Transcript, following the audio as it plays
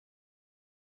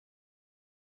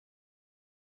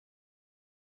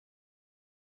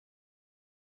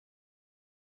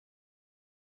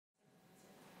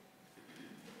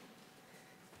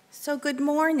So good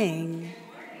morning.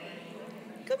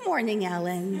 Good morning,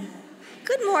 Ellen.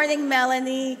 Good morning,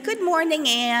 Melanie. Good morning,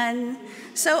 Anne.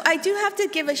 So I do have to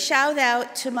give a shout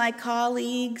out to my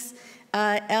colleagues,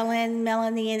 Ellen,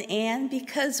 Melanie, and Anne,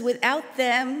 because without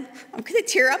them, I'm going to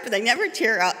tear up, and I never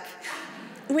tear up.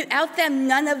 Without them,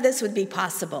 none of this would be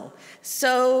possible.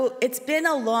 So it's been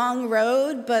a long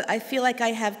road, but I feel like I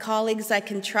have colleagues I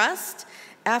can trust.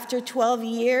 After 12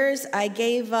 years, I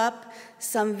gave up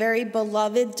some very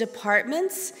beloved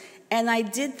departments, and I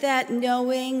did that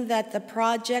knowing that the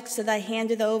projects that I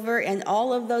handed over and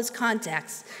all of those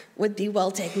contacts would be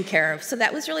well taken care of. So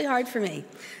that was really hard for me.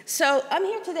 So I'm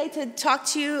here today to talk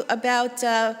to you about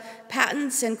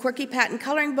patents and quirky patent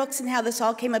coloring books and how this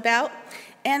all came about.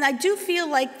 And I do feel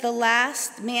like the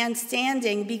last man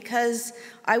standing because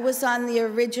I was on the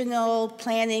original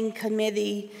planning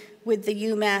committee with the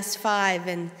UMass 5,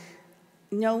 and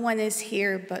no one is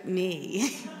here but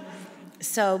me.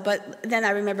 But then I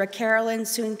remember Carolyn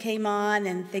soon came on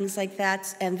and things like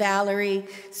that, and Valerie.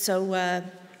 So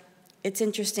it's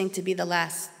interesting to be the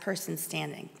last person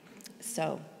standing.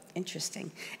 So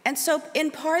interesting. And so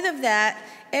in part of that,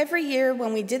 every year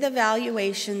when we did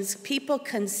evaluations, people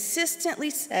consistently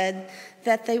said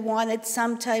that they wanted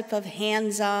some type of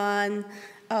hands-on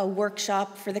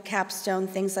workshop for the capstone,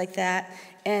 things like that.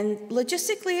 And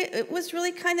logistically, it was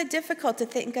really kind of difficult to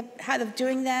think of how of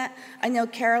doing that. I know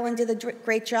Carolyn did a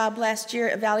great job last year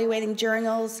evaluating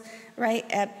journals, right,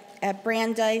 at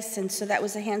Brandeis, and so that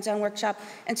was a hands-on workshop.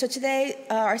 And so today,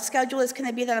 our schedule is going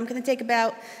to be that I'm going to take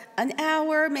about an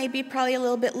hour, maybe probably a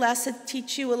little bit less, to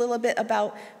teach you a little bit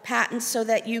about patents so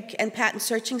that and patent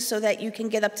searching so that you can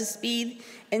get up to speed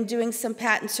in doing some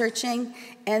patent searching.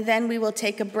 And then we will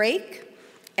take a break.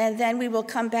 And then we will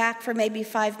come back for maybe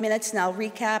 5 minutes, and I'll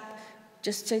recap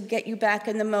just to get you back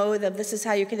in the mode of this is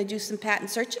how you're going to do some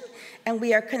patent searching. And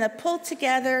we are going to pull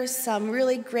together some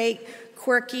really great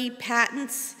quirky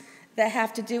patents that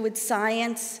have to do with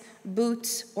science,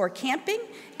 boots, or camping,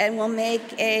 and we'll make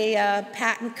a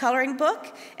patent coloring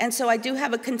book. And so I do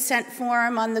have a consent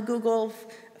form on the Google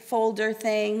folder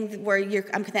thing where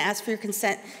I'm going to ask for your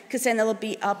consent, because then it'll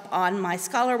be up on my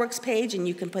ScholarWorks page, and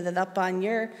you can put it up on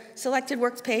your selected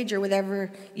works page or whatever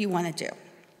you want to do.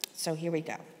 So here we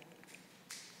go.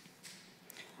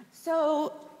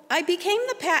 So I became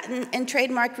the Patent and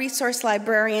Trademark Resource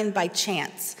Librarian by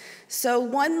chance. So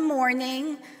one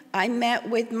morning, I met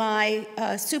with my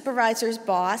supervisor's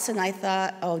boss, and I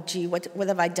thought, oh, gee, what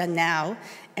have I done now?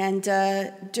 And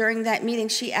during that meeting,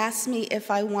 she asked me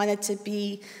if I wanted to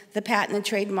be the Patent and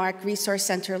Trademark Resource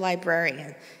Center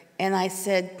librarian. And I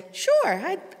said,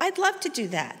 sure, I'd love to do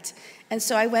that. And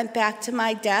so I went back to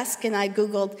my desk, and I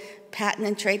Googled Patent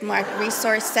and Trademark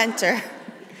Resource Center,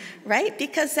 right?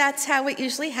 Because that's how it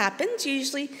usually happens.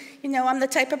 Usually, you know, I'm the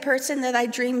type of person that I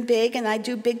dream big, and I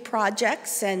do big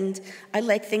projects, and I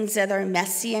like things that are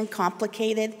messy and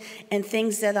complicated, and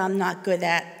things that I'm not good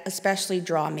at, especially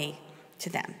draw me to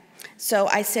them. So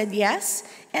I said yes,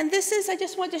 and I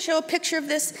just wanted to show a picture of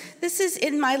this. This is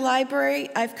in my library.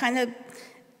 I've kind of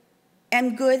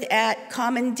am good at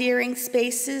commandeering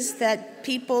spaces that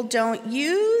people don't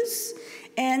use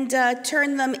and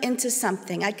turn them into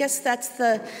something. I guess that's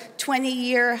the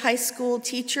 20-year high school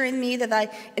teacher in me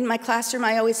that in my classroom,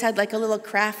 I always had like a little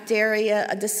craft area,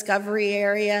 a discovery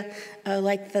area,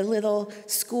 like the little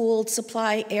school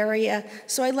supply area.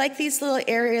 So I like these little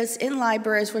areas in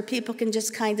libraries where people can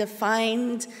just kind of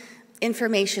find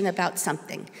information about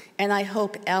something. And I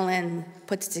hope Ellen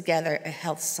puts together a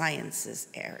health sciences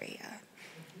area.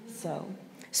 So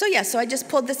I just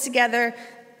pulled this together,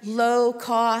 low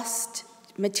cost,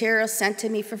 material sent to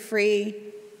me for free,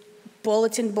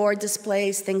 bulletin board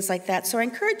displays, things like that. So I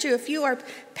encourage you, if you are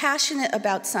passionate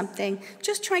about something,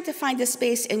 just trying to find a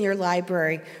space in your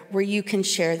library where you can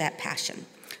share that passion.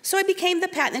 So I became the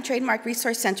Patent and Trademark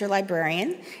Resource Center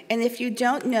librarian, and if you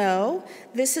don't know,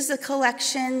 this is a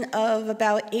collection of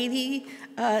about 80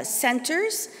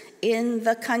 centers in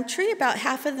the country. About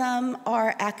half of them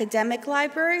are academic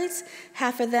libraries,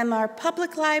 half of them are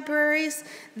public libraries,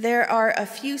 there are a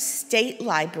few state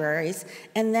libraries,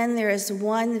 and then there is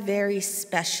one very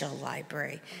special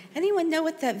library. Anyone know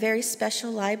what that very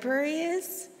special library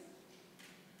is?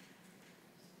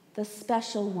 The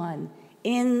special one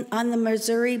on the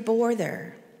Missouri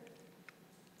border.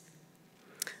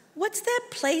 What's that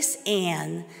place,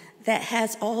 Anne, that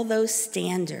has all those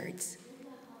standards?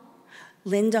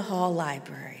 Linda Hall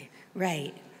Library,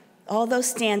 right. All those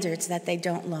standards that they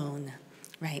don't loan.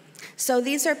 Right. So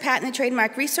these are patent and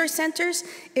trademark resource centers.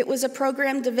 It was a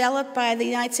program developed by the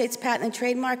United States Patent and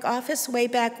Trademark Office way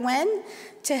back when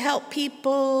to help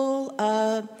people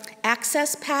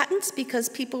access patents because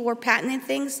people were patenting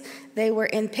things. They were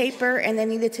in paper and they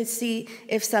needed to see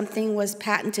if something was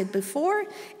patented before.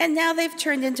 And now they've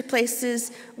turned into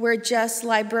places where just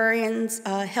librarians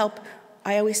help,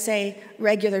 I always say,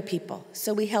 regular people.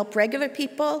 So we help regular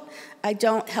people. I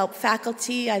don't help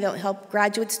faculty. I don't help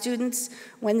graduate students.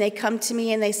 When they come to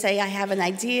me and they say, I have an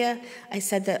idea, I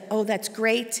said that, oh, that's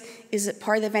great. Is it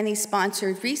part of any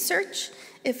sponsored research?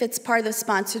 If it's part of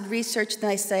sponsored research,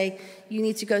 then I say, you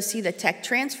need to go see the tech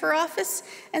transfer office.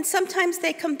 And sometimes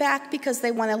they come back because they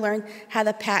want to learn how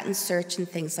to patent search and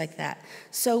things like that.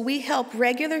 So we help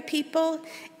regular people,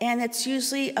 and it's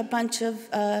usually a bunch of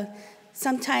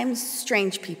sometimes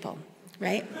strange people,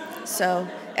 right? So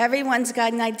everyone's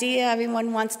got an idea.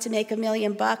 Everyone wants to make $1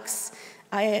 million.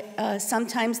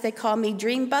 Sometimes they call me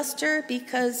Dream Buster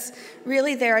because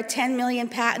really there are 10 million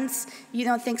patents. You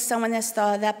don't think someone has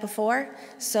thought of that before?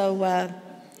 So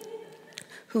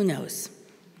who knows?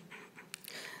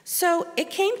 So it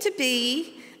came to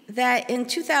be that in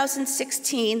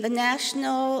 2016, the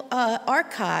National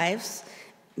Archives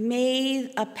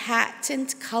made a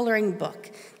patent coloring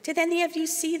book. Did any of you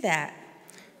see that?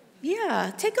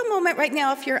 Yeah, take a moment right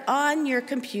now if you're on your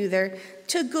computer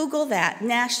to Google that,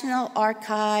 National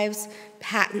Archives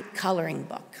Patent Coloring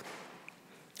Book.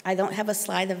 I don't have a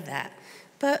slide of that.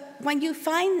 But when you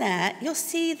find that, you'll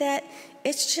see that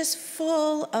it's just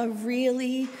full of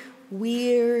really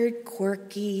weird,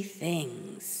 quirky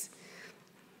things.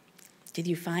 Did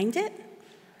you find it?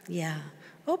 Yeah.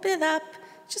 Open it up.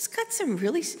 Just got some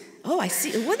really, oh, I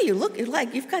see. What do you look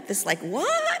like? You've got this like,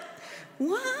 what?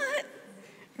 What?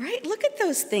 Right? Look at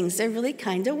those things. They're really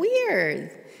kind of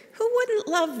weird. Who wouldn't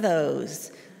love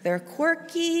those? They're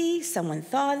quirky. Someone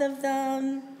thought of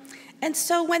them. And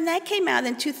so when that came out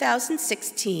in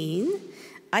 2016,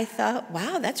 I thought,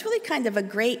 wow, that's really kind of a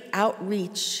great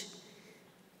outreach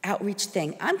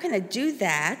thing. I'm going to do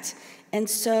that. And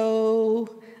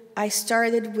so I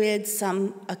started with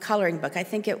a coloring book. I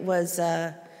think it was,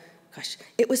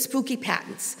 it was Spooky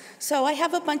Patents. So I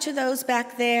have a bunch of those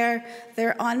back there.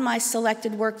 They're on my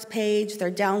selected works page.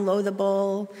 They're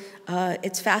downloadable.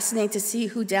 It's fascinating to see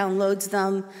who downloads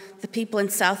them. The people in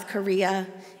South Korea,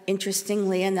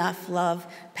 interestingly enough, love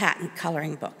patent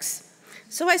coloring books.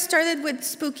 So I started with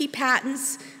Spooky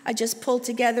Patents. I just pulled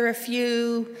together a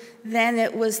few. Then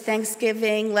it was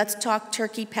Thanksgiving, Let's Talk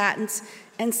Turkey Patents.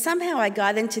 And somehow I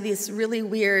got into this really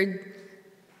weird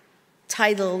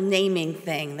title naming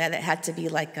thing that it had to be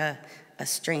like a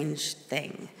strange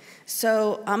thing.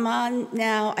 So I'm on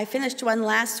now, I finished one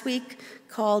last week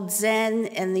called Zen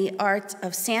and the Art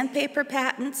of Sandpaper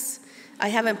Patents. I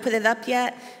haven't put it up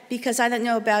yet because I don't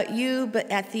know about you, but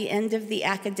at the end of the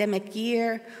academic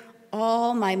year,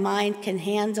 all my mind can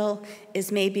handle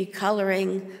is maybe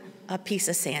coloring a piece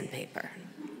of sandpaper,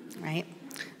 right?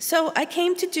 So I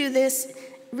came to do this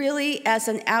really as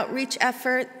an outreach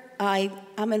effort.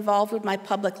 I'm involved with my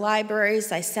public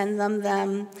libraries. I send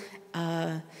them.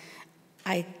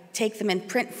 I take them in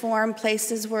print form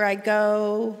places where I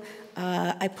go.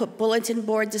 I put bulletin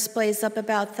board displays up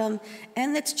about them.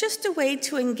 And it's just a way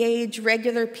to engage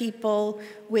regular people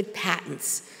with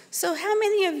patents. So how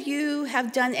many of you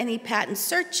have done any patent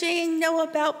searching, know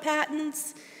about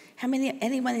patents?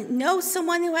 Anyone know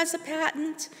someone who has a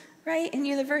patent? Right, in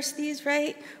universities,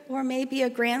 right? Or maybe a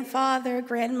grandfather,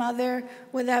 grandmother,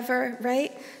 whatever,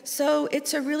 right? So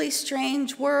it's a really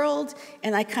strange world,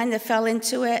 and I kind of fell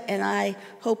into it, and I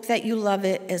hope that you love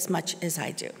it as much as I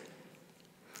do.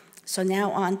 So now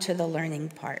on to the learning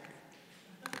part.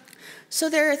 So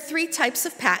there are 3 types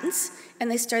of patents,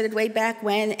 and they started way back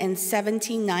when in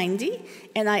 1790,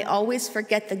 and I always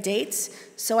forget the dates,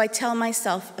 so I tell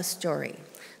myself a story.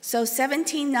 So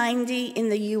 1790 in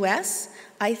the US,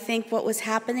 I think what was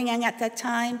happening at that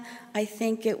time, I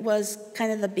think it was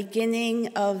kind of the beginning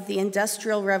of the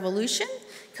Industrial Revolution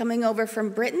coming over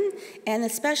from Britain, and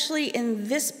especially in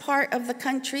this part of the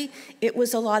country, it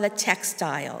was a lot of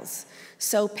textiles.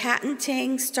 So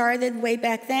patenting started way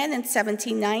back then in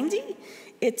 1790.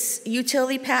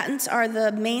 Utility patents are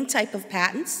the main type of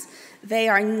patents. They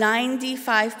are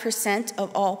 95%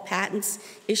 of all patents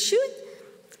issued.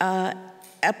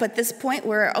 Up at this point,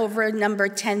 we're over number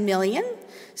 10 million.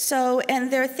 So,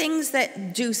 and there are things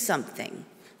that do something,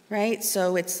 right?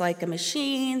 So it's like a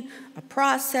machine, a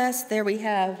process. There we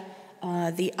have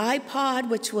the iPod,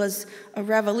 which was a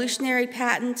revolutionary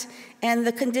patent. And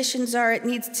the conditions are it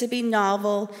needs to be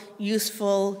novel,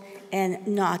 useful, and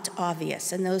not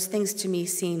obvious. And those things to me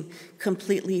seem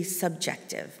completely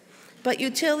subjective. But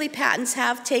utility patents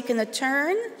have taken a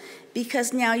turn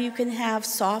because now you can have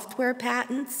software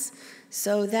patents.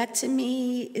 So that to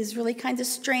me is really kind of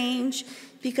strange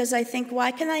because I think,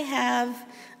 why can I have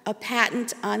a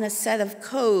patent on a set of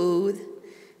code,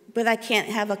 but I can't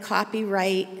have a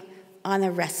copyright on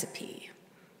a recipe?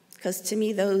 Because to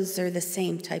me, those are the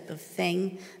same type of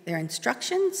thing. They're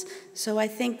instructions. So I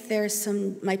think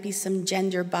might be some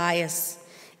gender bias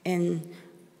in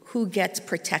who gets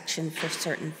protection for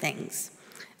certain things.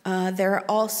 There are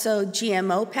also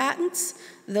GMO patents.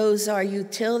 Those are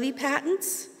utility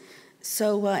patents.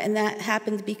 So, and that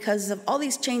happened because of, all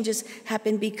these changes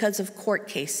happened because of court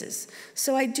cases.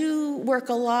 So I do work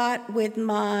a lot with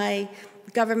my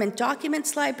government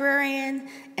documents librarian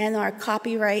and our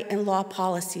copyright and law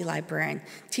policy librarian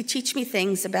to teach me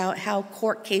things about how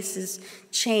court cases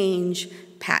change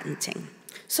patenting.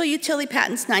 So utility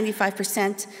patents,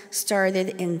 95% started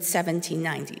in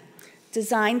 1790.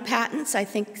 Design patents, I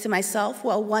think to myself,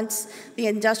 well, once the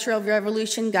Industrial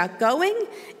Revolution got going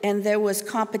and there was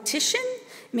competition,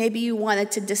 maybe you wanted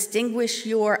to distinguish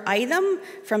your item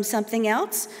from something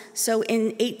else. So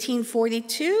in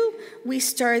 1842, we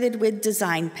started with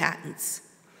design patents.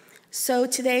 So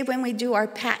today when we do our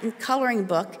patent coloring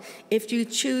book, if you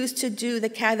choose to do the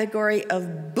category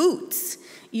of boots,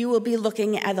 you will be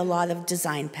looking at a lot of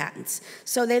design patents.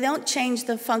 So they don't change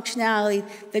the functionality,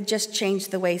 they just change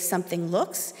the way something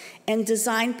looks, and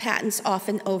design patents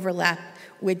often overlap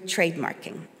with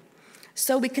trademarking.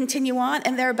 So we continue on,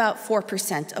 and they're about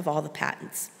 4% of all the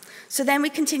patents. So then we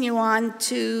continue on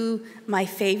to my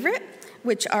favorite,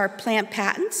 which are plant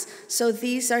patents. So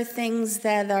these are things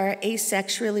that are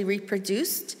asexually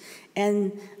reproduced.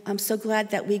 And I'm so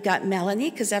glad that we got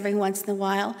Melanie, because every once in a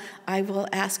while I will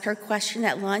ask her a question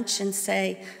at lunch and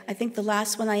say, I think the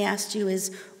last one I asked you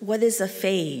is, what is a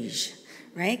phage,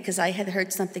 right? Because I had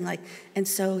heard something like, and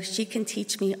so she can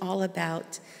teach me all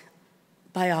about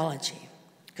biology,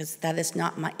 because that is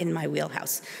not in my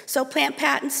wheelhouse. So plant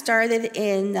patents started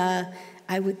in,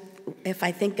 if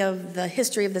I think of the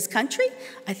history of this country,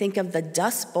 I think of the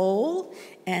Dust Bowl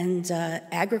and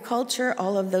agriculture,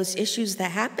 all of those issues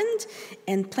that happened.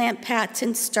 And plant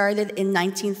patents started in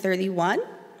 1931,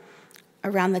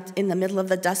 in the middle of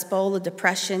the Dust Bowl, the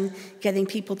Depression, getting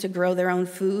people to grow their own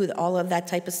food, all of that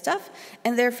type of stuff.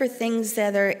 And they're for things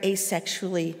that are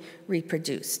asexually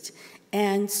reproduced.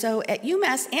 And so at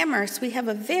UMass Amherst, we have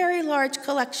a very large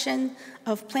collection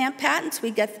of plant patents.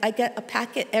 I get a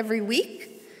packet every week.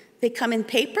 They come in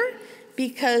paper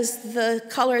because the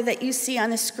color that you see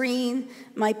on a screen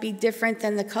might be different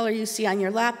than the color you see on your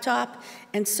laptop.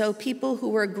 And so people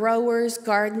who are growers,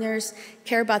 gardeners,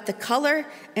 care about the color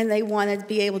and they want to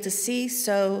be able to see,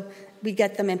 so we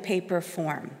get them in paper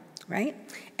form, right?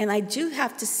 And I do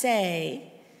have to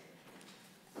say,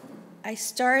 I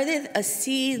started a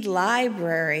seed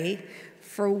library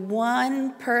for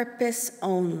one purpose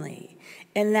only,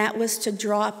 and that was to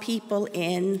draw people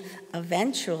in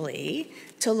eventually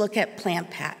to look at plant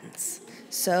patents.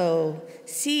 So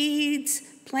seeds,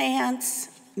 plants,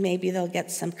 maybe they'll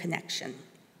get some connection.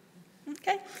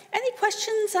 Okay, any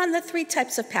questions on the 3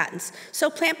 types of patents? So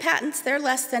plant patents, they're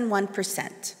less than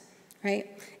 1%, right?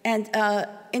 And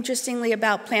interestingly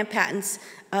about plant patents,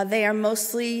 they are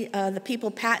mostly, the people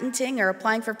patenting or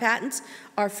applying for patents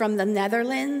are from the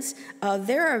Netherlands.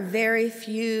 There are very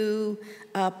few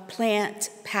plant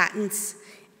patents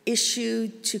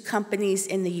issued to companies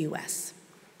in the US.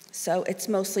 So it's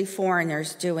mostly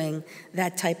foreigners doing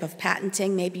that type of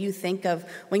patenting. Maybe you think of,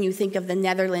 when you think of the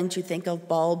Netherlands, you think of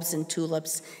bulbs and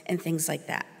tulips and things like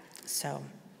that. So,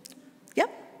 yep.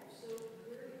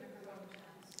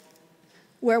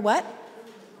 Where what?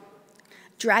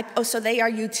 So they are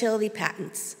utility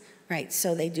patents, right?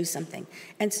 So they do something.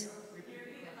 And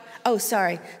oh,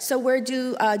 sorry. So where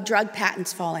do drug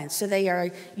patents fall in? So they are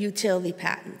utility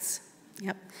patents.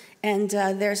 Yep. And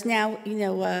there's now,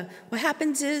 what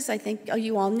happens is, I think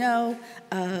you all know,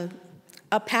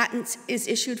 a patent is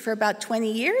issued for about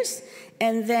 20 years,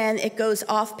 and then it goes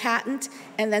off patent,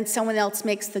 and then someone else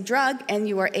makes the drug, and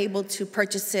you are able to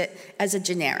purchase it as a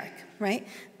generic, right?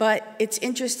 But it's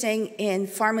interesting, in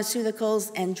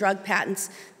pharmaceuticals and drug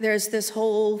patents, there's this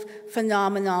whole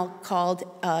phenomenon called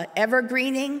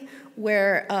evergreening,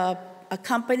 where a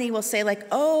company will say like,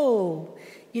 oh,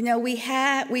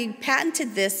 we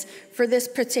patented this for this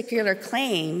particular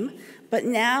claim, but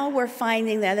now we're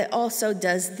finding that it also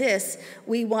does this.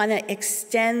 We want to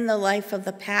extend the life of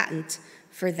the patent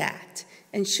for that.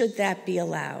 And should that be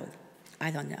allowed? I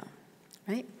don't know,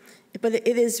 right? But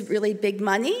it is really big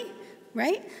money,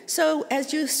 right? So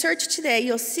as you search today,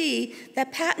 you'll see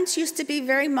that patents used to be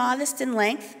very modest in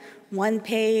length, 1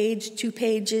 page, 2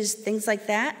 pages, things like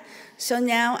that. So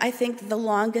now I think the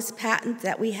longest patent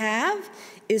that we have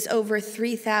is over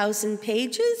 3,000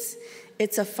 pages.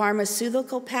 It's a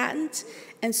pharmaceutical patent.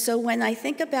 And so when I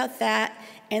think about that,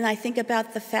 and I think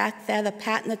about the fact that a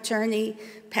patent attorney,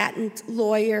 patent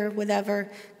lawyer,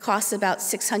 whatever, costs about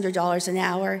 $600 an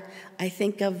hour, I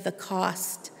think of the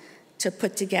cost to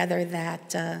put together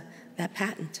that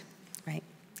patent, right?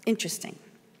 Interesting.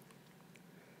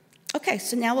 Okay,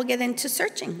 so now we'll get into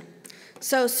searching.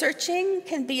 So searching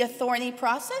can be a thorny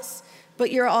process,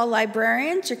 but you're all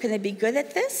librarians, you're going to be good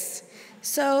at this.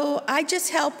 So I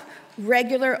just help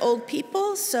regular old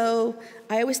people, so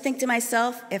I always think to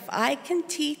myself, if I can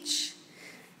teach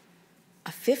a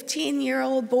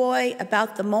 15-year-old boy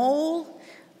about the mole,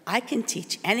 I can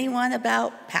teach anyone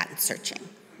about patent searching.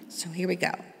 So here we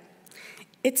go.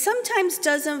 It sometimes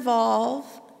does involve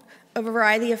a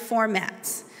variety of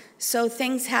formats. So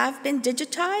things have been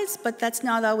digitized, but that's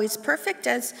not always perfect,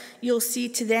 as you'll see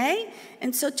today.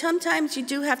 And so sometimes you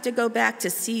do have to go back to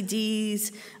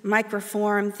CDs,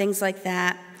 microform, things like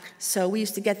that. So we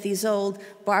used to get these old,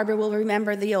 Barbara will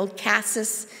remember the old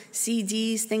Cassis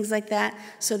CDs, things like that.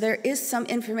 So there is some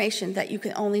information that you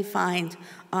can only find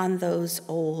on those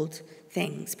old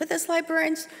things. But as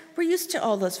librarians, we're used to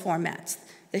all those formats.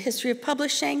 The history of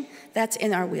publishing, that's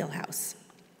in our wheelhouse.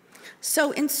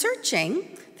 So in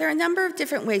searching, there are a number of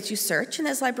different ways you search, and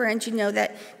as librarians, you know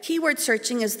that keyword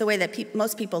searching is the way that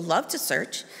most people love to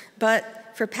search,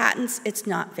 but for patents, it's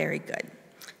not very good.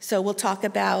 So we'll talk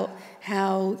about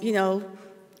how,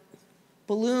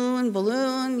 balloon,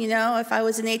 if I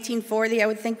was in 1840, I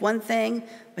would think one thing,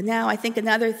 but now I think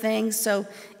another thing. So,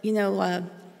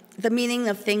 the meaning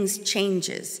of things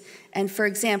changes. And for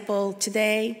example,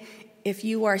 today, if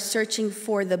you are searching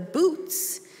for the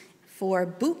boots for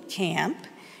boot camp,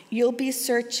 you'll be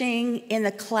searching in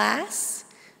a class,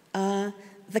 the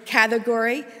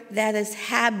category that is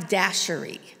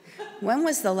haberdashery. When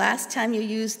was the last time you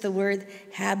used the word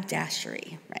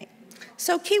haberdashery, right?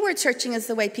 So keyword searching is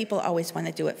the way people always want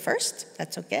to do it first.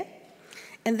 That's okay.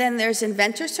 And then there's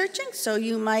inventor searching. So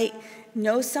you might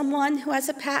know someone who has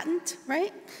a patent,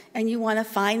 right? And you want to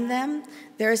find them.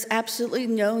 There's absolutely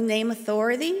no name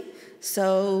authority.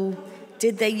 So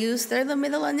did they use their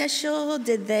middle initial?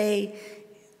 Did they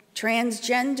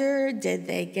transgender? Did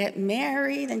they get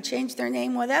married and change their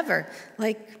name? Whatever.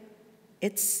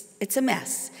 It's a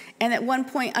mess. And at one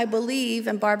point, I believe,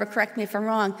 and Barbara, correct me if I'm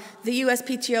wrong, the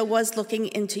USPTO was looking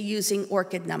into using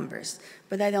ORCID numbers,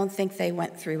 but I don't think they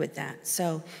went through with that.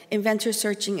 So inventor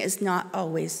searching is not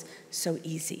always so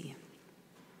easy.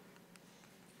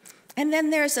 And then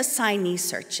there's assignee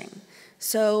searching.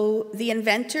 So the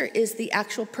inventor is the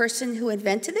actual person who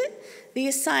invented it. The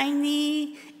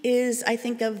assignee is, I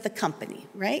think, of the company,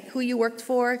 right? Who you worked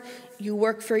for. You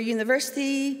work for a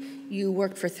university, you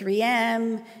work for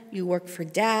 3M, you work for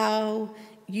Dow,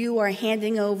 you are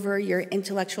handing over your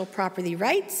intellectual property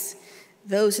rights.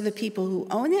 Those are the people who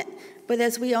own it. But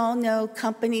as we all know,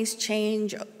 companies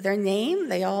change their name.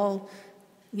 They all,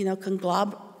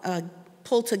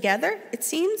 pull together, it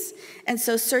seems. And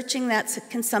so searching that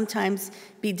can sometimes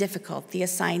be difficult, the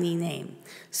assignee name.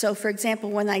 So for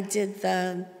example, when I did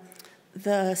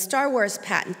the Star Wars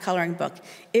patent coloring book,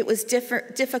 it was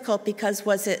difficult because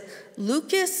was it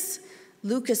Lucas,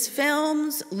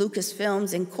 Lucasfilms,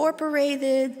 Lucasfilms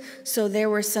Incorporated? So there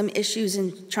were some issues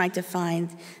in trying to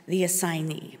find the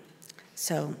assignee.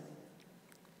 So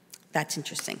that's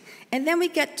interesting. And then we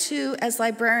get to, as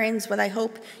librarians, what I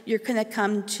hope you're going to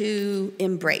come to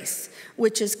embrace,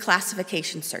 which is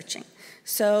classification searching.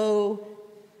 So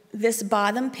this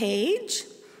bottom page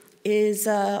is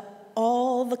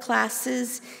all the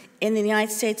classes in the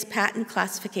United States patent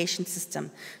classification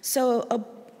system. So a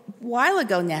while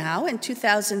ago now, in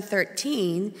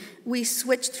 2013, we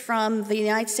switched from the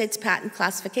United States patent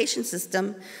classification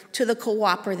system to the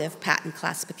cooperative patent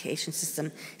classification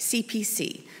system,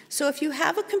 CPC. So if you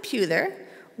have a computer,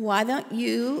 why don't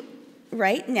you,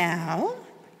 right now,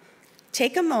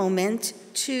 take a moment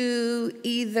to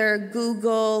either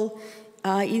Google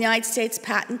United States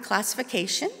patent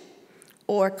classification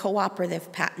or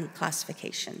cooperative patent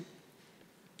classification.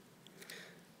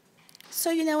 So,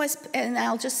 and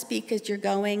I'll just speak as you're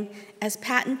going, as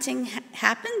patenting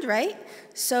happened, right?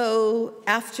 So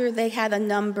after they had a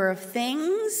number of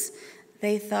things,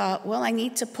 they thought, well, I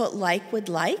need to put like with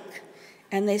like,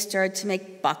 and they started to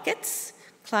make buckets,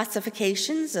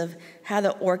 classifications of how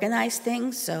to organize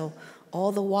things. So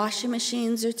all the washing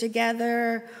machines are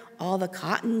together, all the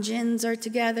cotton gins are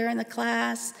together in a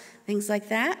class, things like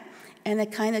that. And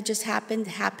it kind of just happened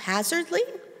haphazardly,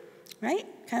 right?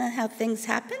 Kind of how things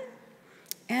happen.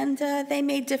 And they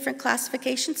made different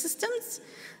classification systems.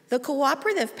 The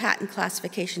cooperative patent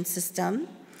classification system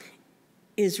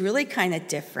is really kind of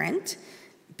different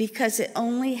because it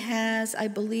only has, I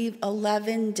believe,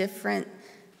 11 different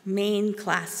main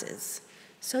classes.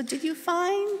 So did you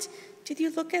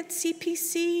look at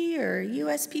CPC or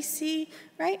USPC,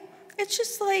 right? It's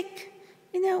just like,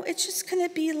 it's just going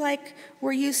to be like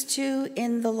we're used to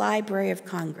in the Library of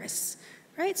Congress,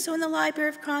 right? So in the Library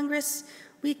of Congress,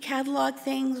 we catalog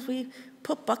things, we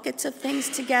put buckets of things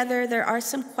together. There are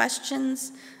some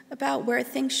questions about where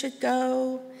things should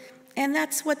go, and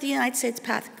that's what the United States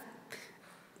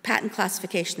patent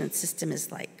classification system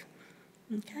is like,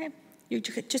 okay? You're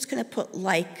just going to put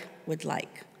like with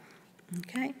like,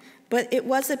 okay? But it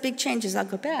was a big change, as I'll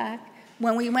go back,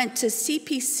 when we went to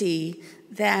CPC,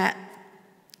 that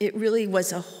it really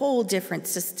was a whole different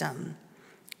system,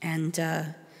 and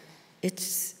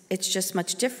it's just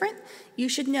much different. You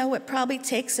should know it probably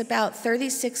takes about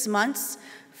 36 months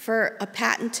for a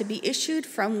patent to be issued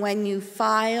from when you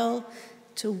file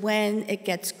to when it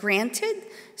gets granted.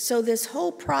 So this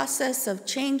whole process of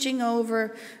changing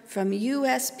over from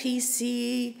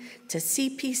USPC to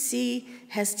CPC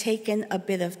has taken a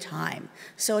bit of time.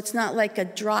 So it's not like a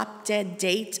drop-dead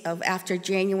date of after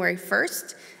January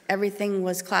 1st, everything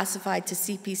was classified to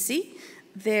CPC.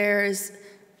 There's,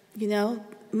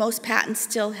 most patents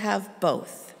still have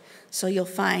both. So you'll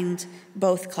find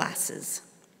both classes.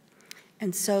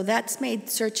 And so that's made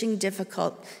searching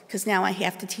difficult because now I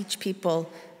have to teach people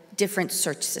different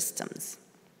search systems.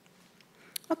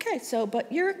 Okay, but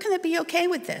you're going to be okay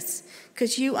with this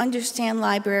because you understand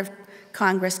Library of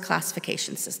Congress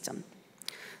classification system.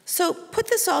 So put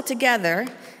this all together,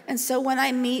 and so when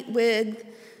I meet with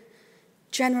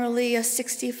generally a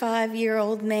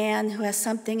 65-year-old man who has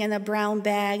something in a brown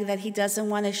bag that he doesn't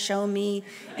want to show me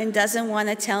and doesn't want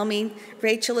to tell me,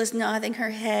 Rachel is nodding her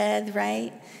head,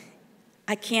 right?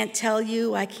 I can't tell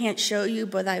you, I can't show you,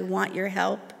 but I want your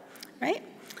help, right?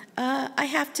 I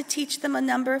have to teach them a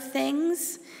number of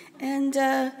things, and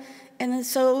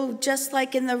so just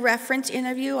like in the reference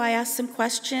interview, I ask some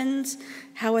questions.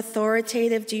 How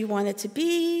authoritative do you want it to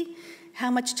be?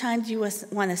 How much time do you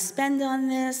want to spend on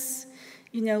this?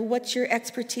 What's your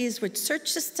expertise with search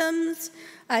systems?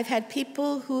 I've had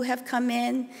people who have come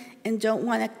in and don't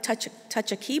want to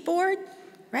touch a keyboard,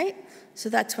 right? So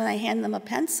that's when I hand them a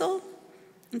pencil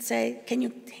and say, can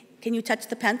you touch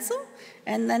the pencil?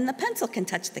 And then the pencil can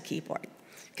touch the keyboard.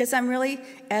 Because I'm really,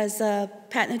 as a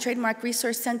Patent and Trademark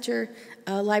Resource Center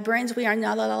librarians, we are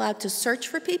not allowed to search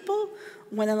for people.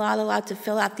 We're not allowed to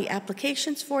fill out the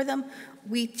applications for them.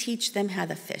 We teach them how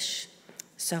to fish.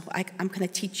 So I'm going to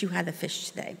teach you how to fish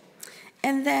today.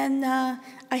 And then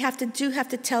I have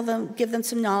to tell them, give them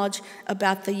some knowledge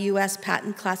about the U.S.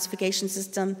 patent classification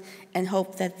system and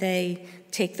hope that they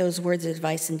take those words of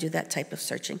advice and do that type of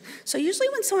searching. So usually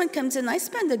when someone comes in, I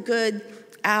spend a good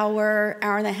hour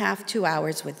and a half, 2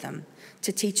 hours with them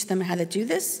to teach them how to do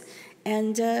this.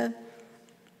 And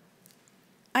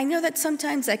I know that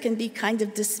sometimes I can be kind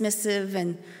of dismissive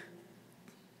and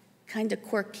kind of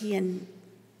quirky and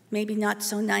maybe not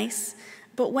so nice.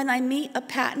 But when I meet a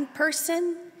patent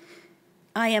person,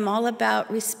 I am all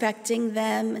about respecting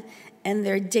them and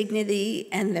their dignity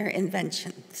and their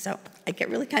invention. So I get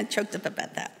really kind of choked up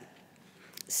about that.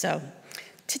 So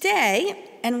today,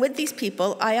 and with these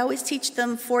people, I always teach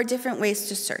them 4 different ways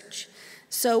to search.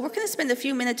 So we're going to spend a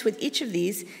few minutes with each of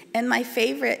these, and my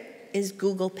favorite is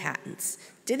Google Patents.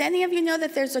 Did any of you know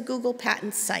that there's a Google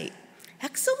Patents site?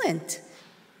 Excellent.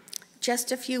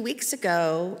 Just a few weeks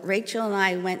ago, Rachel and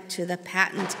I went to the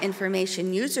Patent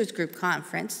Information Users Group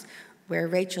Conference, where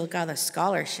Rachel got a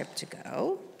scholarship to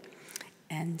go.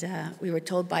 And we were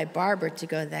told by Barbara to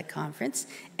go to that conference.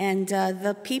 And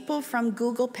the people from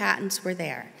Google Patents were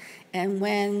there. And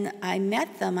when I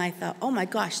met them, I thought, oh my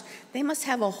gosh, they must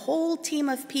have a whole team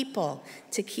of people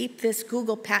to keep this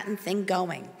Google Patent thing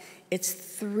going. It's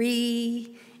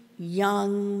 3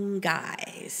 young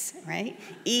guys, right?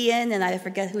 Ian, and I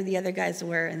forget who the other guys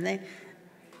were, and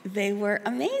they were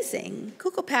amazing.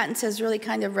 Google Patents has really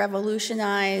kind of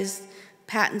revolutionized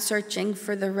patent searching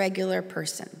for the regular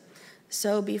person.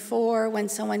 So before, when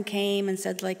someone came and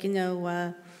said, like,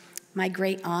 my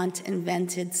great aunt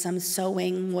invented some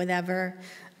sewing, whatever,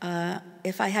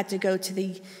 if I had to go to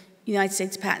the United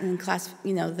States Patent and Class,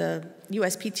 the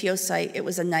USPTO site, it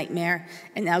was a nightmare.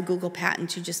 And now Google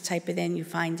Patents, you just type it in, you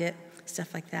find it,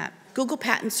 stuff like that. Google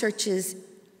Patents searches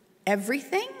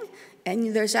everything.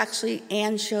 And there's actually,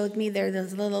 Anne showed me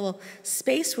there's a little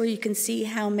space where you can see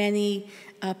how many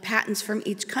patents from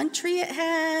each country it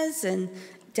has and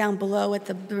down below at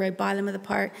the very bottom of the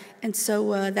part. And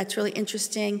so that's really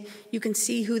interesting. You can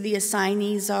see who the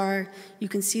assignees are. You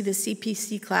can see the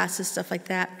CPC classes, stuff like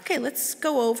that. Okay, let's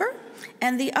go over.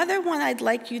 And the other one I'd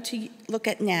like you to look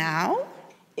at now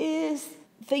is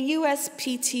the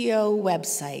USPTO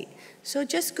website. So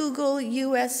just Google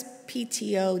uspto.gov.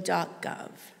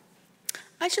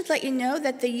 I should let you know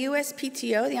that the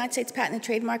USPTO, the United States Patent and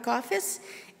Trademark Office,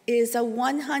 is a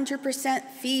 100%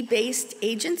 fee-based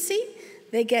agency.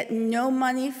 They get no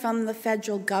money from the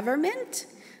federal government.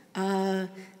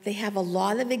 They have a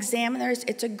lot of examiners.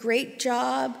 It's a great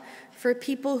job for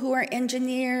people who are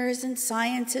engineers and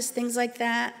scientists, things like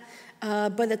that.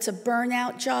 But it's a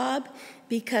burnout job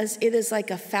because it is like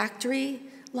a factory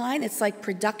line. It's like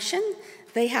production.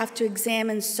 They have to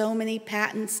examine so many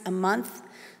patents a month,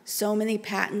 so many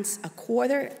patents a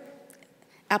quarter,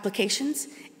 applications,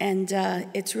 and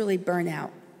it's really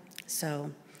burnout.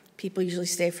 So people usually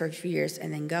stay for a few years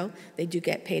and then go. They do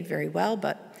get paid very well,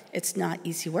 but it's not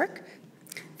easy work.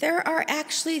 There are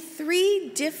actually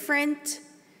 3 different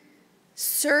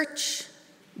search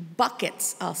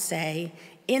buckets, I'll say,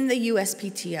 in the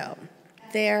USPTO.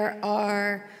 There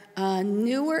are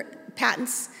newer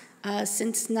patents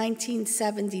since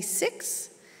 1976.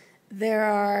 There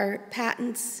are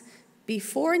patents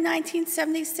before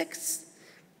 1976.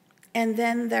 And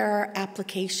then there are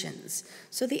applications.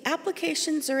 So the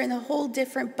applications are in a whole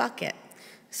different bucket.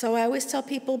 So I always tell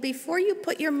people, before you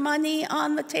put your money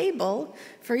on the table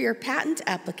for your patent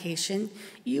application,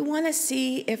 you want to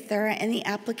see if there are any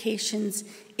applications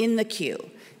in the queue.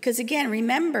 Because again,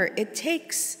 remember, it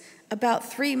takes about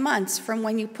 3 months from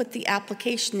when you put the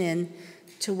application in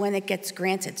to when it gets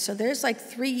granted. So there's like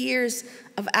 3 years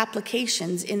of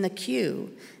applications in the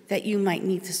queue that you might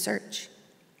need to search.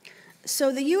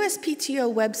 So the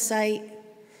USPTO website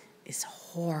is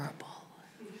horrible,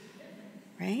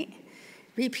 right?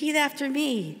 Repeat after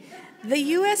me. The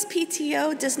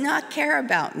USPTO does not care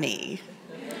about me,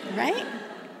 right?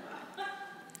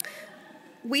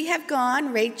 We have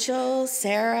gone, Rachel,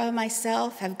 Sarah,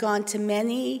 myself, have gone to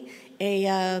many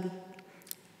a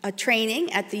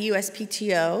training at the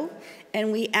USPTO,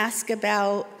 and we ask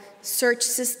about search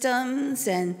systems,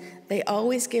 and they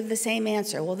always give the same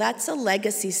answer. Well, that's a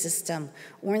legacy system.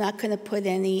 We're not going to put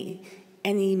any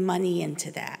money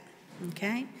into that,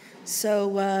 okay?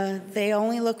 So they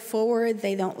only look forward.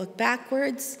 They don't look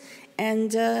backwards.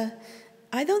 And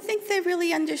I don't think they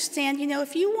really understand, you know,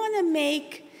 if you want to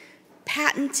make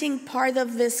patenting part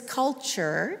of this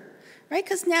culture, right?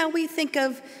 Because now we think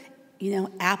of, you know,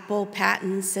 Apple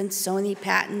patents and Sony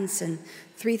patents and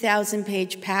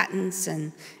 3,000-page patents,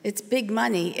 and it's big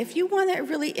money. If you want to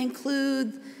really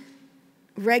include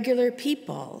regular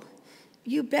people,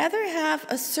 you better have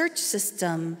a search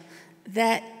system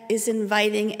that is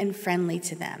inviting and friendly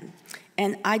to them.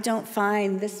 And I don't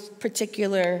find this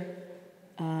particular,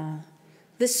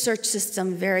 this search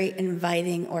system very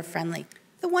inviting or friendly.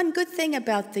 The one good thing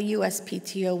about the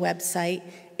USPTO website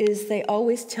is they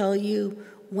always tell you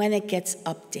when it gets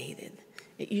updated.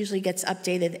 It usually gets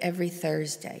updated every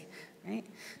Thursday, right?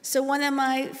 So one of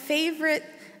my favorite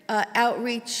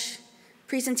outreach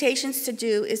presentations to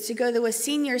do is to go to a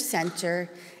senior center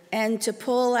and to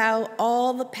pull out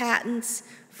all the patents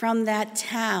from that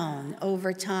town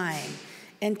over time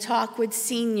and talk with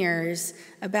seniors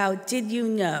about, did you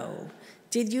know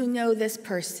this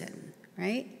person,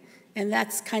 right? And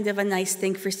that's kind of a nice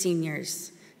thing for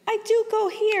seniors. I do go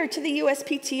here to the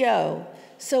USPTO,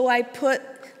 so I put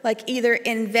like either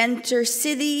inventor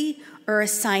city or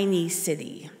assignee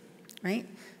city, right?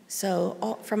 So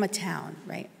all from a town,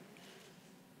 right?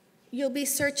 You'll be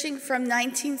searching from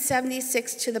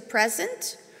 1976 to the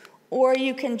present, or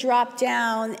you can drop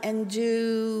down and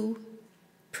do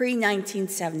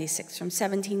pre-1976, from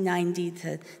 1790 to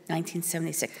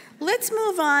 1976. Let's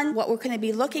move on. What we're going to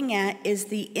be looking at is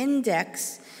the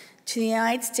index to the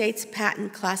United States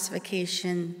Patent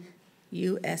Classification,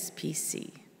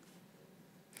 USPC.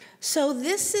 So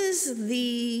this is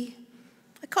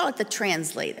I call it the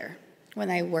translator when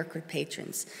I work with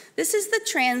patrons. This is the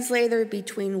translator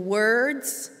between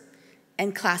words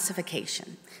and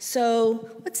classification. So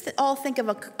let's all think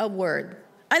of a word.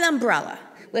 An umbrella.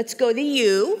 Let's go to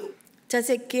U. Does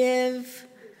it give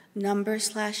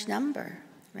number/number,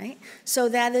 right? So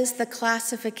that is the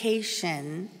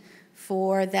classification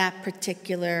for that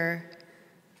particular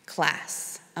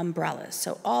class, umbrellas.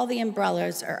 So all the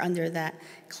umbrellas are under that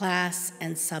class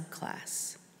and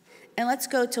subclass. And let's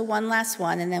go to one last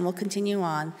one, and then we'll continue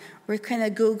on. We're going to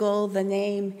Google the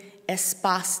name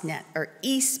ESPASnet, or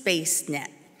eSpaceNet.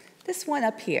 This one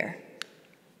up here.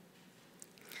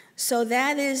 So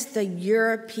that is the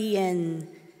European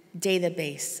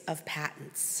database of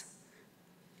patents.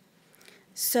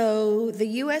 So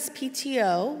the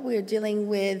USPTO, we're dealing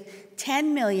with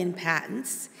 10 million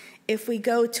patents. If we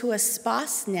go to a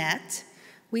SPOSnet,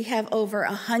 we have over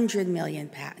 100 million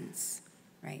patents,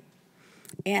 right?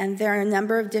 And there are a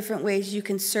number of different ways you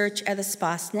can search at a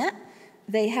SPOSnet.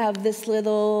 They have this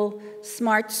little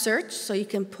smart search, so you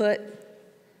can put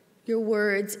your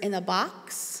words in a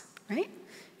box, right?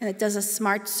 And it does a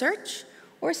smart search.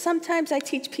 Or sometimes I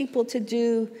teach people to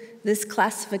do this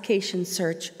classification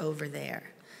search over there.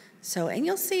 So, and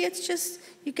you'll see it's just,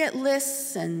 you get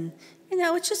lists and,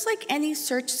 it's just like any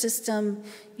search system.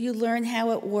 You learn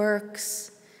how it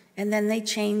works, and then they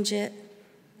change it,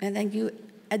 and then you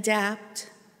adapt,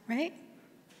 right?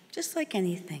 Just like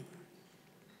anything.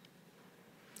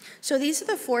 So these are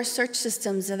the 4 search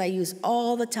systems that I use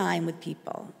all the time with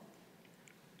people.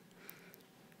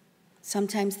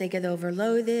 Sometimes they get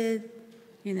overloaded,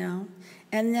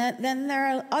 and then there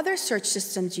are other search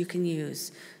systems you can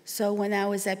use. So when I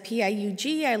was at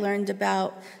PIUG, I learned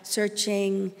about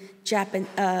searching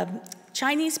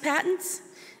Chinese patents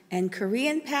and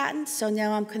Korean patents. So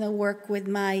now I'm going to work with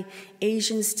my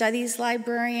Asian Studies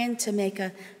librarian to make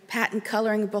a patent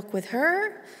coloring book with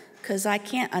her, because I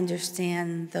can't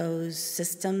understand those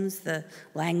systems, the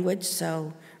language,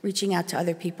 so reaching out to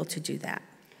other people to do that.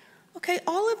 Okay,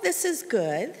 all of this is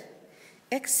good,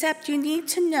 except you need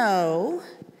to know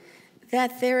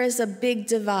that there is a big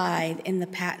divide in the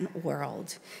patent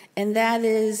world, and that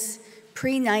is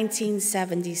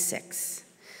pre-1976.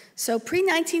 So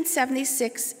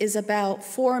pre-1976 is about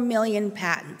 4 million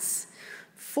patents.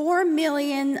 4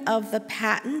 million of the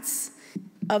patents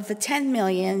of the 10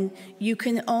 million you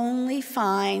can only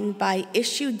find by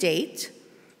issue date.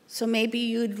 So maybe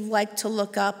you'd like to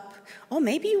look up,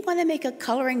 maybe you want to make a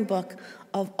coloring book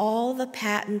of all the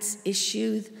patents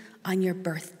issued on your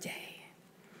birthday.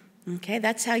 Okay,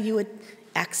 that's how you would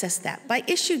access that, by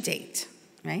issue date,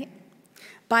 right?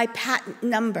 By patent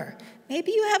number.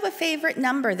 Maybe you have a favorite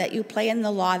number that you play in the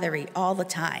lottery all the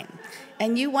time,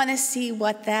 and you want to see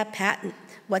what that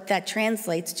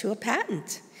translates to a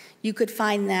patent. You could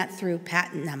find that through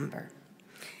patent number.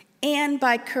 And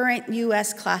by current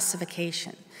US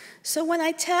classification. So when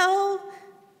I tell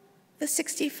the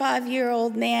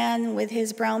 65-year-old man with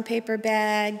his brown paper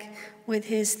bag, with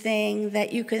his thing,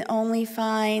 that you can only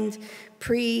find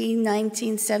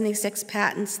pre-1976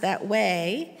 patents that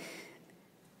way,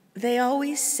 they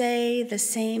always say the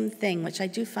same thing, which I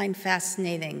do find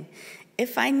fascinating.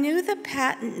 If I knew the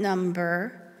patent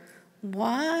number,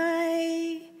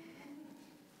 why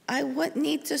I wouldn't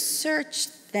need to search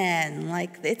then?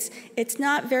 Like, it's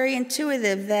not very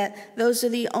intuitive that those are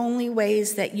the only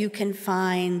ways that you can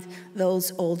find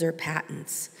those older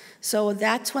patents. So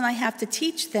that's when I have to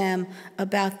teach them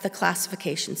about the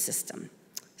classification system.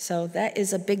 So that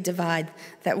is a big divide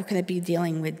that we're going to be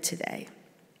dealing with today.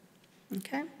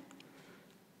 Okay?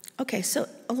 Okay, so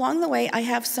along the way, I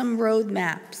have some road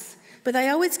maps. But I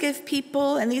always give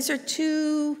people, and these are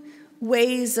 2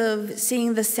 ways of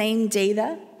seeing the same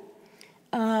data.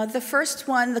 The first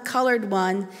one, the colored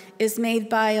one, is made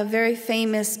by a very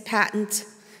famous patent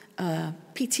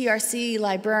PTRC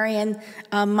librarian,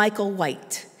 Michael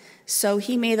White. So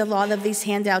he made a lot of these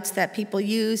handouts that people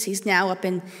use. He's now up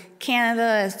in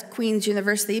Canada at Queen's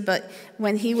University, but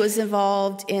when he was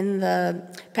involved in the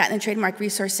Patent and Trademark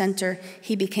Resource Center,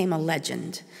 he became a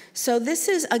legend. So this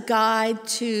is a guide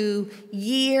to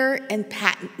year and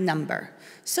patent number.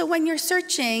 So when you're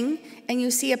searching and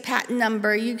you see a patent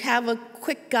number, you have a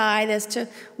quick guide as to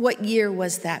what year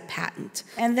was that patent.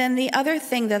 And then the other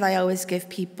thing that I always give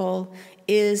people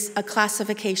is a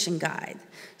classification guide.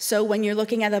 So when you're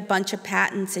looking at a bunch of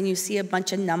patents and you see a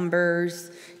bunch of numbers,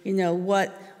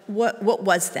 what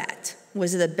was that?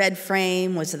 Was it a bed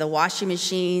frame? Was it a washing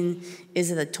machine? Is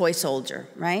it a toy soldier,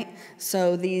 right?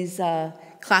 So these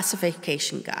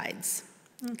classification guides,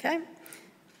 okay?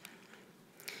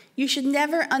 You should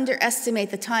never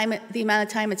underestimate the amount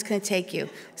of time it's going to take you.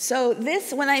 So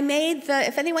this, when I made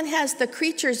if anyone has the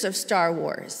Creatures of Star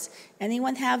Wars,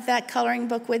 anyone have that coloring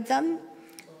book with them?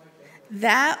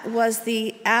 That was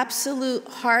the absolute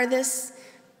hardest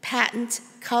patent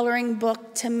coloring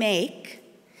book to make,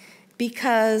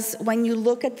 because when you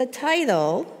look at the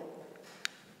title,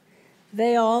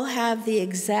 they all have the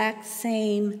exact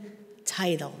same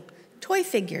title. Toy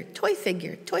figure, toy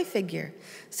figure, toy figure.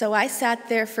 So I sat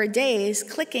there for days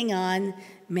clicking on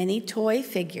many toy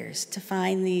figures to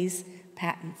find these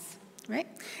patents, right?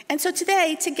 And so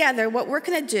today, together, what we're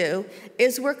going to do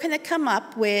is we're going to come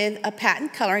up with a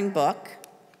patent coloring book,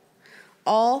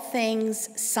 all things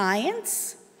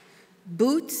science,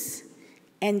 boots,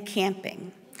 and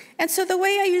camping. And so the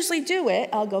way I usually do it,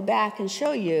 I'll go back and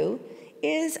show you,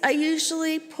 is I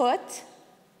usually put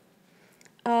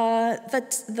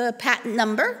the patent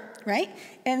number, right?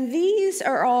 And these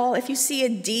are all, if you see a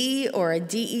D or a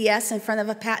DES in front of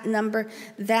a patent number,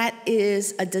 that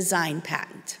is a design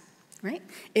patent, right?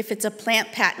 If it's a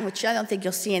plant patent, which I don't think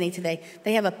you'll see any today,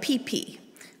 they have a PP.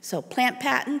 So plant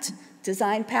patent,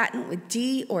 design patent with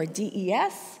D or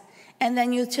DES, and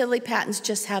then utility patents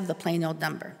just have the plain old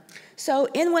number. So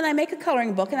when I make a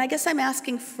coloring book, and I guess I'm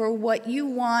asking for what you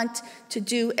want to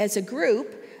do as a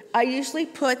group, I usually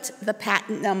put the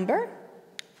patent number,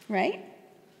 right?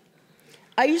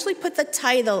 I usually put the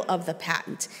title of the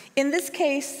patent. In this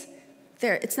case,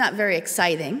 it's not very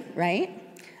exciting, right?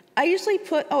 I usually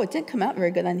put, oh, it didn't come out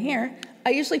very good on here.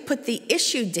 I usually put the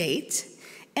issue date.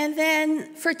 And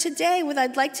then for today, what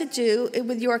I'd like to do,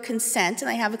 with your consent, and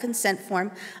I have a consent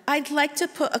form, I'd like to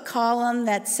put a column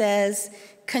that says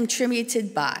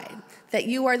contributed by, that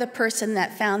you are the person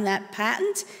that found that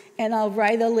patent, and I'll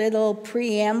write a little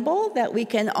preamble that we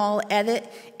can all edit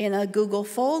in a Google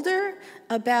folder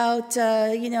about,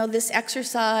 this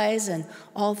exercise and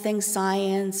all things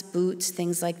science, boots,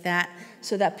 things like that,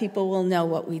 so that people will know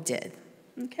what we did,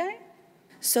 okay?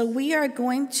 So we are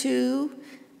going to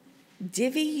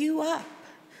divvy you up.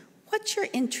 What's your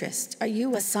interest? Are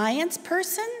you a science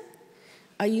person?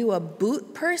 Are you a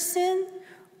boot person?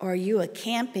 Or are you a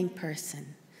camping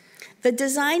person? The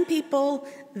design people,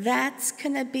 that's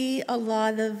going to be a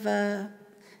lot of, the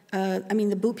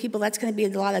boot people, that's going to be a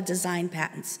lot of design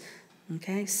patents.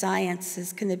 Okay, science,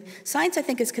 I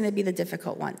think, is going to be the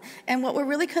difficult one. And what we're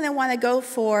really going to want to go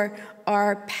for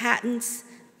are patents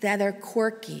that are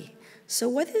quirky. So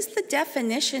what is the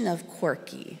definition of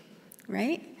quirky,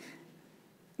 right?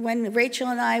 When Rachel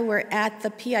and I were at the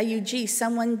PIUG,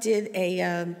 someone did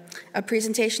a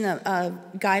presentation of a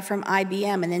guy from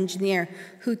IBM, an engineer,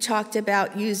 who talked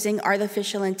about using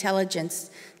artificial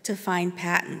intelligence to find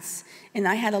patents. And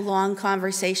I had a long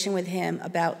conversation with him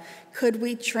about, could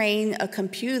we train a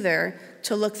computer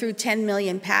to look through 10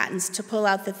 million patents to pull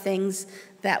out the things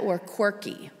that were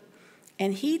quirky?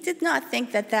 And he did not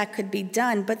think that that could be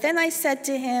done. But then I said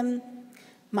to him,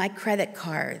 my credit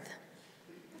card.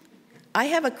 I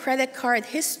have a credit card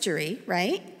history,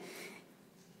 right?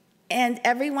 And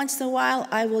every once in a while,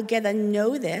 I will get a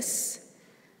notice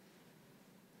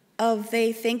of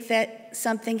they think that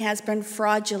something has been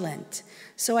fraudulent.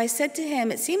 So I said to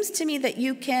him, it seems to me that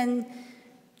you can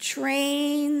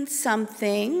train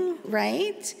something,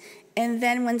 right? And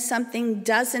then when something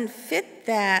doesn't fit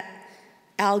that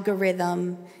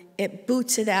algorithm, it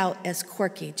boots it out as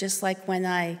quirky, just like when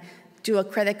I do a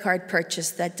credit card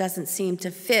purchase that doesn't seem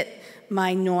to fit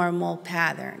my normal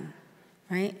pattern,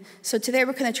 right? So today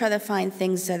we're going to try to find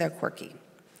things that are quirky.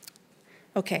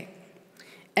 Okay,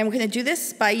 and we're going to do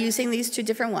this by using these two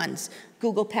different ones,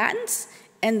 Google Patents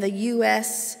and the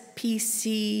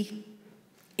USPC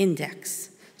Index.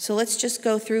 So let's just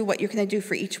go through what you're going to do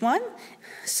for each one.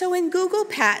 So in Google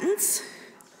Patents,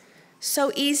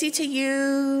 so easy to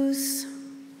use,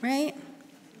 right?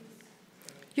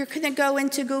 You're going to go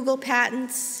into Google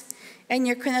Patents and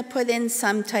you're going to put in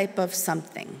some type of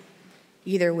something,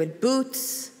 either with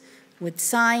boots, with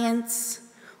science,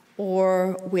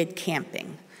 or with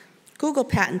camping. Google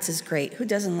Patents is great. Who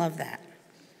doesn't love that?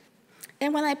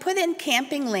 And when I put in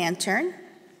camping lantern,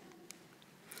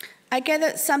 I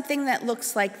get something that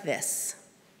looks like this.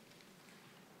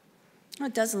 Oh,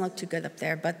 it doesn't look too good up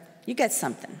there, but you get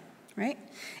something, right?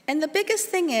 And the biggest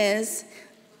thing is,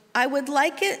 I would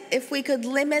like it if we could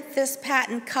limit this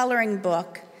patent coloring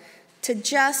book to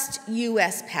just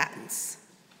US patents,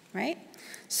 right?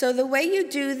 So the way you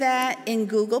do that in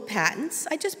Google Patents,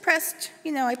 I just pressed,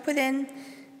 I put in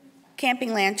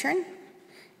camping lantern,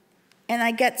 and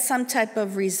I get some type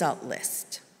of result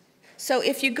list. So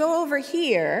if you go over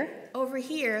here,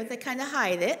 they kind of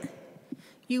hide it.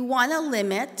 You want to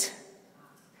limit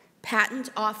Patent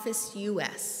Office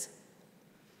US.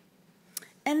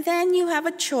 And then you have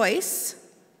a choice.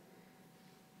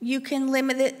 You can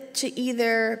limit it to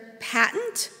either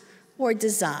patent or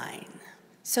design.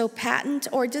 So patent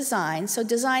or design. So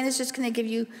design is just going to give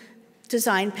you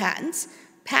design patents.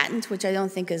 Patent, which I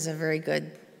don't think is a very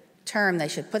good term they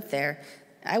should put there,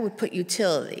 I would put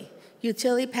utility.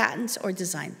 Utility patents or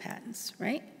design patents,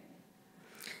 right?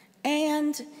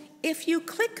 And if you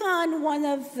click on one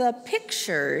of the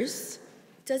pictures,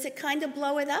 does it kind of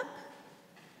blow it up?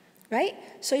 Right?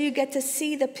 So you get to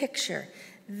see the picture.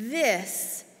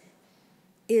 This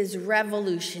is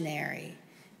revolutionary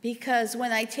because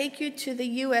when I take you to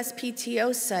the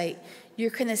USPTO site, you're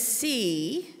going to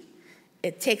see,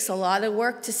 it takes a lot of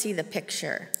work to see the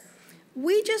picture,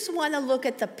 We just want to look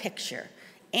at the picture.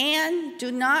 And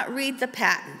do not read the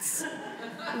patents.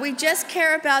 We just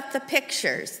care about the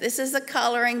pictures. This is a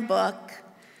coloring book,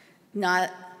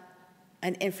 not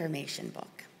an information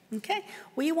book. Okay?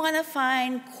 We want to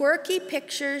find quirky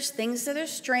pictures, things that are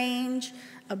strange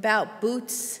about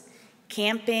boots,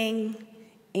 camping,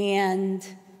 and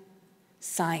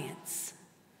science.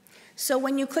 So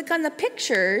when you click on the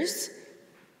pictures,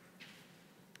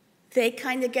 they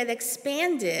kind of get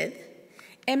expanded,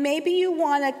 and maybe you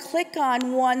want to click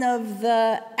on one of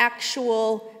the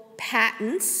actual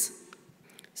patents.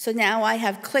 So now I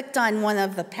have clicked on one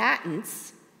of the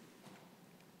patents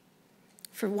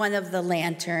for one of the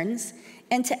lanterns,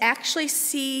 and to actually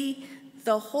see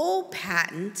the whole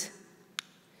patent,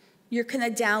 you're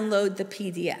going to download the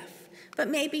PDF. But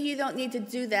maybe you don't need to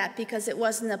do that because it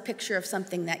wasn't a picture of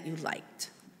something that you liked,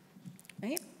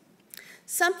 right?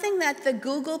 Something that the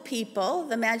Google people,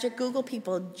 the Magic Google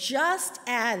people, just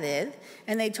added,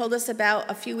 and they told us about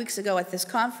a few weeks ago at this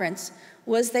conference,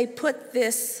 was they put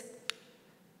this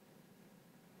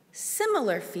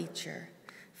similar feature.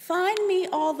 Find me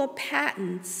all the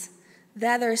patents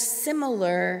that are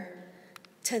similar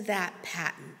to that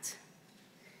patent.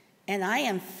 And I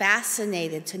am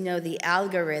fascinated to know the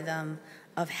algorithm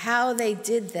of how they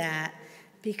did that,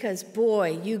 because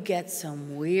boy, you get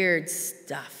some weird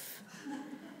stuff.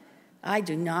 I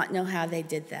do not know how they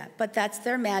did that, but that's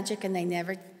their magic, and they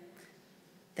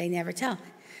never tell.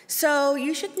 So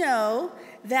you should know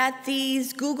that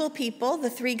these Google people, the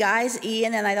three guys,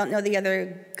 Ian, and I don't know the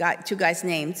other two guys'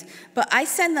 names, but I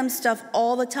send them stuff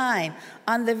all the time.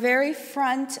 On the very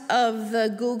front of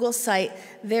the Google site,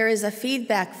 there is a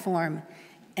feedback form,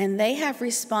 and they have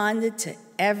responded to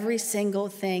every single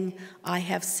thing I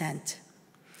have sent.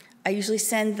 I usually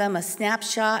send them a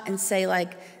snapshot and say,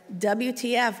 like,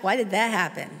 WTF, why did that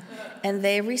happen? And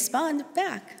they respond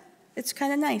back. It's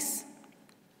kind of nice.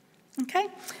 Okay?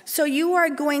 So you are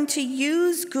going to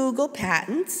use Google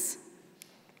Patents.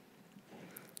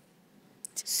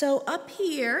 So up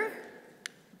here,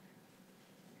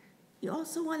 you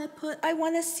also want to put, I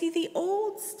want to see the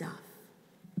old stuff.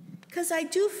 Because I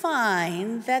do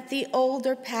find that the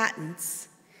older patents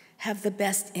have the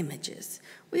best images.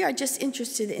 We are just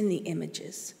interested in the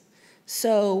images.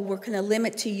 So we're going to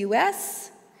limit to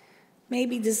US,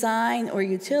 maybe design or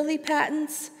utility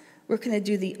patents. We're going to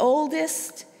do the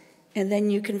oldest, and then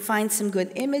you can find some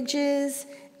good images,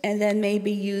 and then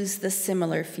maybe use the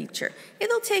similar feature.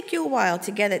 It'll take you a while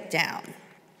to get it down.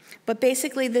 But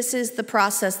basically, this is the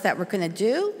process that we're going to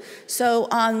do. So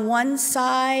on one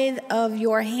side of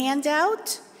your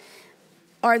handout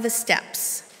are the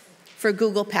steps for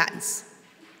Google Patents,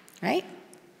 right?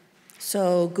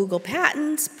 So Google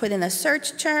Patents, put in a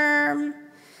search term,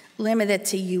 limit it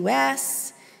to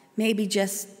US, maybe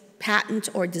just patent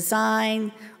or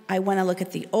design. I want to look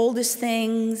at the oldest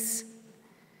things.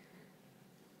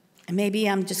 And maybe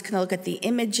I'm just going to look at the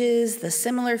images, the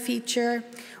similar feature.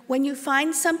 When you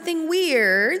find something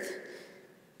weird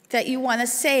that you want to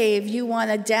save, you want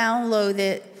to download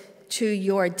it to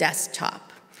your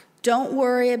desktop. Don't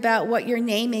worry about what you're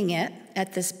naming it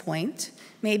at this point.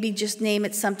 Maybe just name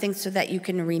it something so that you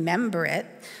can remember it.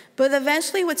 But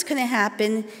eventually what's going to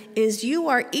happen is you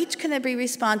are each going to be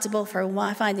responsible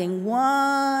for finding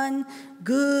one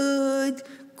good,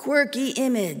 quirky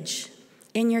image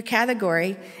in your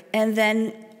category, and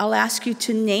then I'll ask you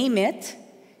to name it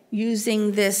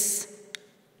using this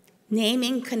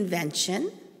naming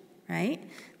convention, right?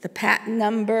 The patent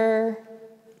number,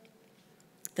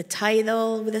 the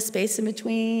title with a space in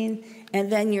between, and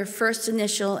then your first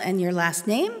initial and your last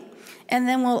name. And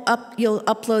then you'll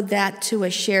upload that to a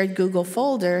shared Google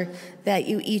folder that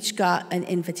you each got an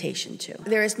invitation to.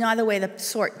 There is not a way to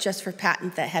sort just for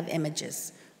patents that have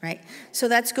images, right? So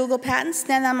that's Google Patents.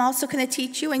 Then I'm also going to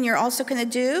teach you, and you're also going to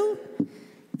do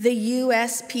the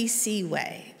USPC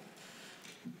way.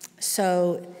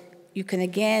 So you can,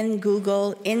 again,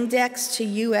 Google index to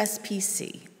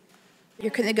USPC.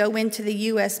 You're going to go into the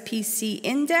USPC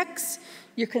index.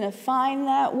 You're going to find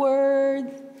that word.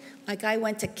 Like I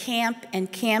went to camp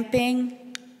and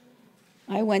camping.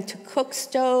 I went to cook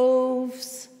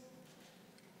stoves.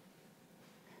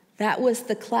 That was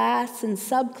the class and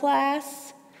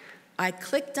subclass. I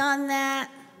clicked on that.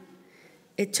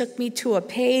 It took me to a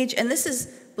page, and this is,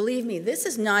 believe me, this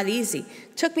is not easy.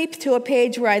 It took me to a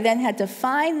page where I then had to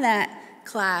find that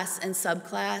class and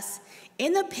subclass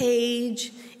in a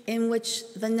page in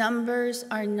which the numbers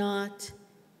are not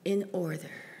in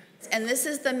order. And this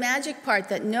is the magic part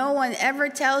that no one ever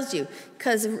tells you,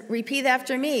 because repeat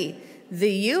after me,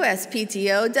 the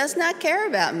USPTO does not care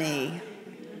about me.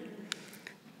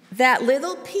 That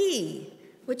little P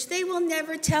which they will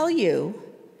never tell you,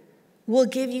 will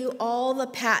give you all the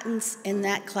patents in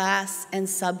that class and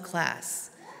subclass.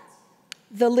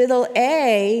 The little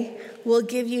a will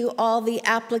give you all the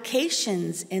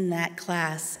applications in that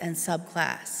class and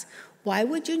subclass. Why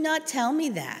would you not tell me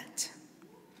that?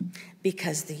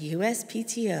 Because the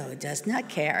USPTO does not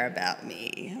care about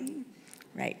me.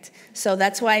 Right. So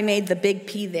that's why I made the big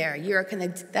P there.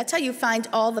 That's how you find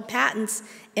all the patents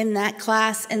in that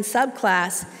class and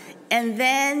subclass. And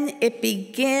then it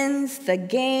begins the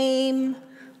game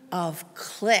of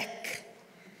click,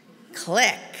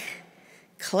 click,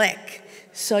 click.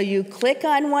 So you click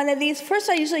on one of these. First,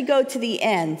 I usually go to the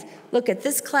end. Look, at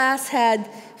this class had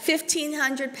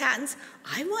 1,500 patents.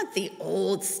 I want the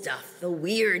old stuff, the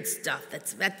weird stuff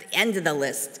that's at the end of the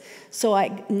list. So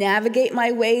I navigate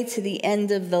my way to the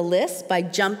end of the list by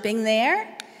jumping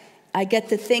there. I get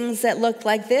the things that look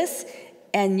like this,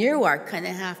 and you are going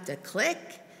to have to click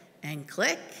and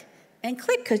click and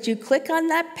click, because you click on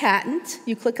that patent,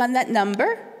 you click on that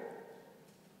number,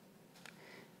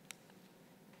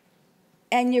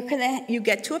 and you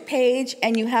get to a page,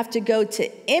 and you have to go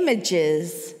to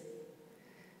images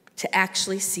to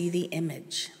actually see the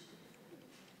image.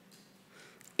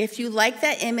 If you like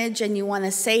that image and you want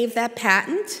to save that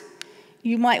patent,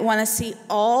 you might want to see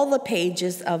all the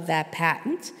pages of that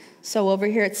patent. So over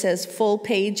here it says full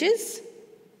pages.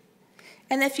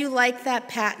 And if you like that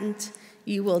patent,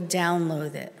 you will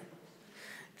download it.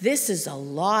 This is a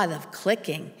lot of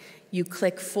clicking. You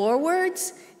click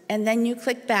forwards, and then you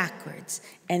click backwards.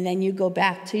 And then you go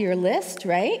back to your list,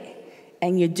 right?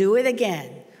 And you do it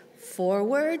again.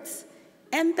 Forwards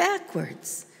and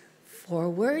backwards.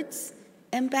 Forwards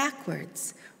and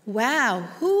backwards. Wow,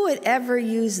 who would ever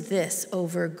use this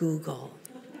over Google,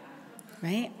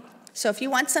 right? So if you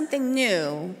want something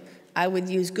new, I would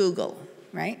use Google,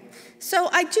 right? So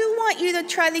I do want you to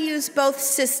try to use both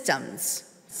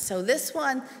systems. So this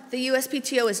one, the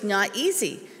USPTO, is not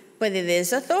easy, but it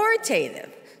is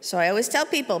authoritative. So I always tell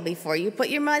people, before you put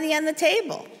your money on the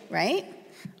table, right?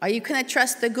 Are you going to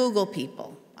trust the Google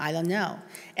people? I don't know.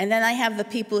 And then I have the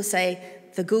people who say,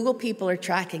 the Google people are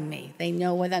tracking me. They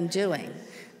know what I'm doing.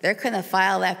 They're going to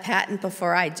file that patent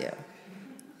before I do.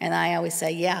 And I always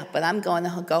say, yeah, but I'm going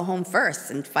to go home first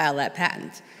and file that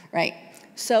patent, right?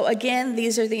 So again,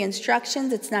 these are the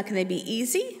instructions. It's not going to be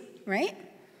easy, right?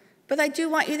 But I do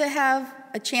want you to have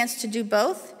a chance to do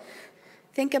both.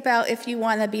 Think about if you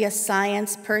want to be a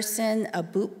science person, a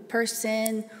boot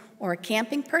person, or a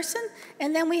camping person,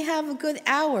 and then we have a good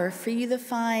hour for you to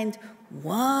find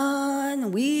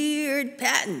one weird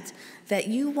patent that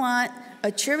you want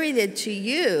attributed to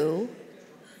you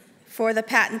for the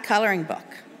patent coloring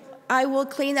book. I will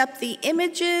clean up the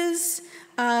images.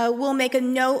 We'll make a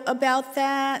note about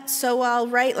that. So I'll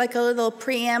write like a little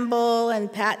preamble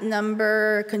and patent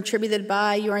number, contributed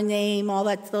by, your name, all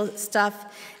that little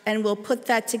stuff. And we'll put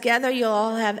that together. You'll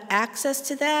all have access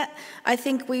to that. I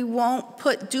think we won't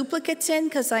put duplicates in,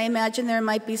 because I imagine there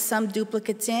might be some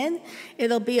duplicates in.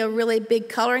 It'll be a really big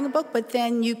coloring book, but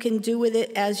then you can do with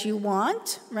it as you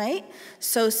want, right?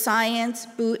 So science,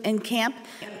 boot, and camp.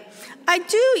 I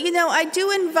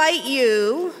do invite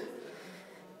you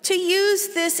to use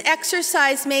this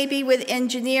exercise maybe with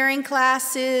engineering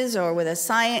classes or with a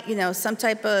science, some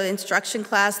type of instruction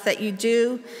class that you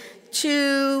do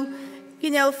to,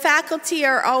 faculty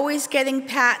are always getting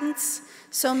patents,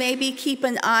 so maybe keep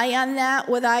an eye on that.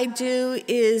 What I do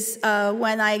is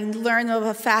when I learn of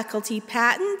a faculty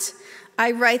patent,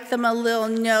 I write them a little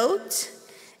note,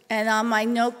 and on my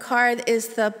note card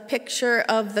is the picture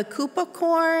of the Koopa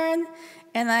corn,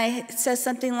 and it says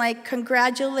something like,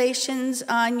 congratulations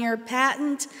on your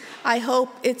patent. I hope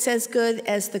it's as good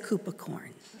as the Koopa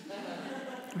corn,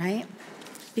 right?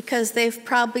 Because they've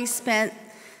probably spent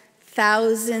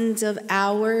thousands of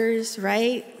hours,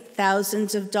 right?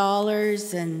 Thousands of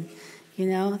dollars, and,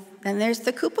 then there's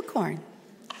the Koopa corn.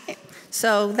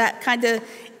 So that kind of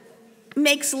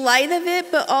makes light of it,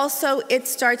 but also it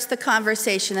starts the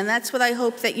conversation. And that's what I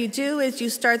hope that you do, is you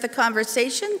start the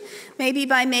conversation, maybe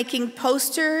by making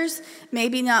posters,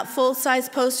 maybe not full-size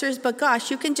posters, but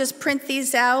gosh, you can just print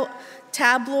these out,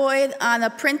 tabloid on a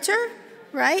printer,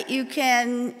 right? You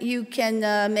can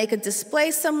make a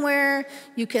display somewhere.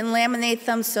 You can laminate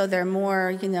them so they're more,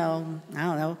 I don't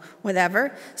know,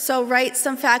 whatever. So write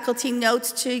some faculty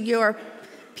notes to your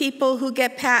people who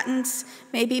get patents,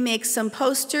 maybe make some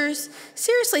posters.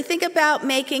 Seriously, think about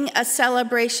making a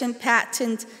celebration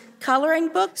patent coloring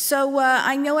book. So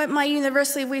I know at my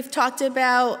university we've talked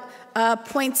about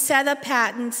poinsettia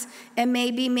patents and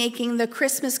maybe making the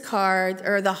Christmas card,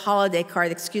 or the holiday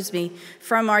card,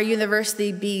 from our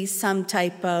university be some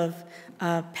type of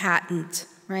patent,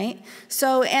 right?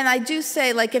 So, and I do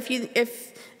say, like,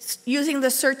 if using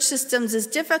the search systems is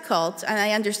difficult, and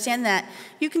I understand that,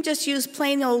 you can just use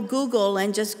plain old Google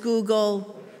and just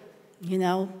Google, you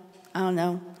know, I don't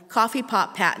know, coffee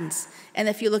pot patents. And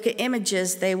if you look at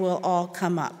images, they will all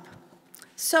come up.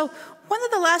 So one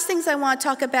of the last things I want to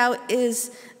talk about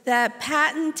is that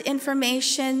patent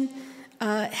information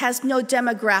has no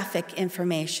demographic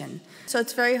information. So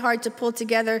it's very hard to pull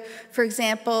together, for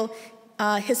example,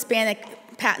 Hispanic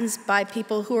patents by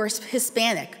people who are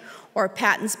Hispanic, or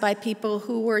patents by people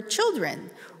who were children,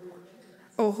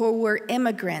 or who were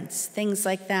immigrants, things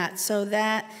like that. So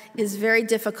that is very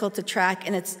difficult to track,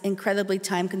 and it's incredibly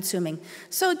time-consuming.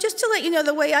 So just to let you know,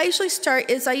 the way I usually start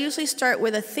is I usually start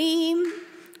with a theme,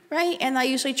 right? And I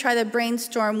usually try to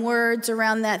brainstorm words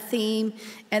around that theme,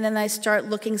 and then I start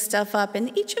looking stuff up.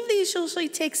 And each of these usually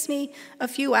takes me a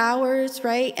few hours,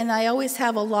 right? And I always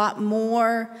have a lot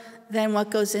more than what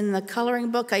goes in the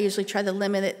coloring book. I usually try to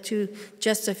limit it to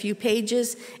just a few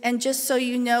pages. And just so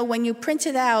you know, when you print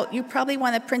it out, you probably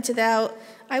want to print it out.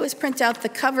 I always print out the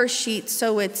cover sheet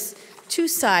so it's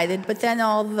two-sided, but then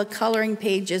all the coloring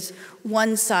pages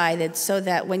one-sided, so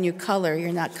that when you color,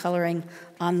 you're not coloring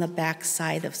on the back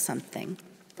side of something,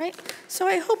 right? So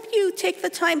I hope you take the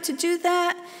time to do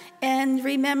that. And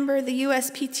remember, the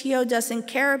USPTO doesn't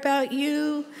care about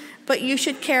you, but you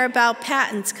should care about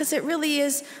patents, because it really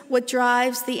is what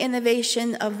drives the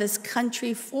innovation of this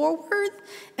country forward,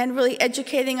 and really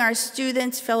educating our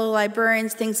students, fellow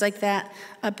librarians, things like that,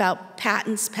 about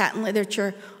patents, patent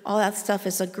literature, all that stuff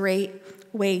is a great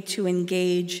way to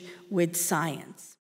engage with science.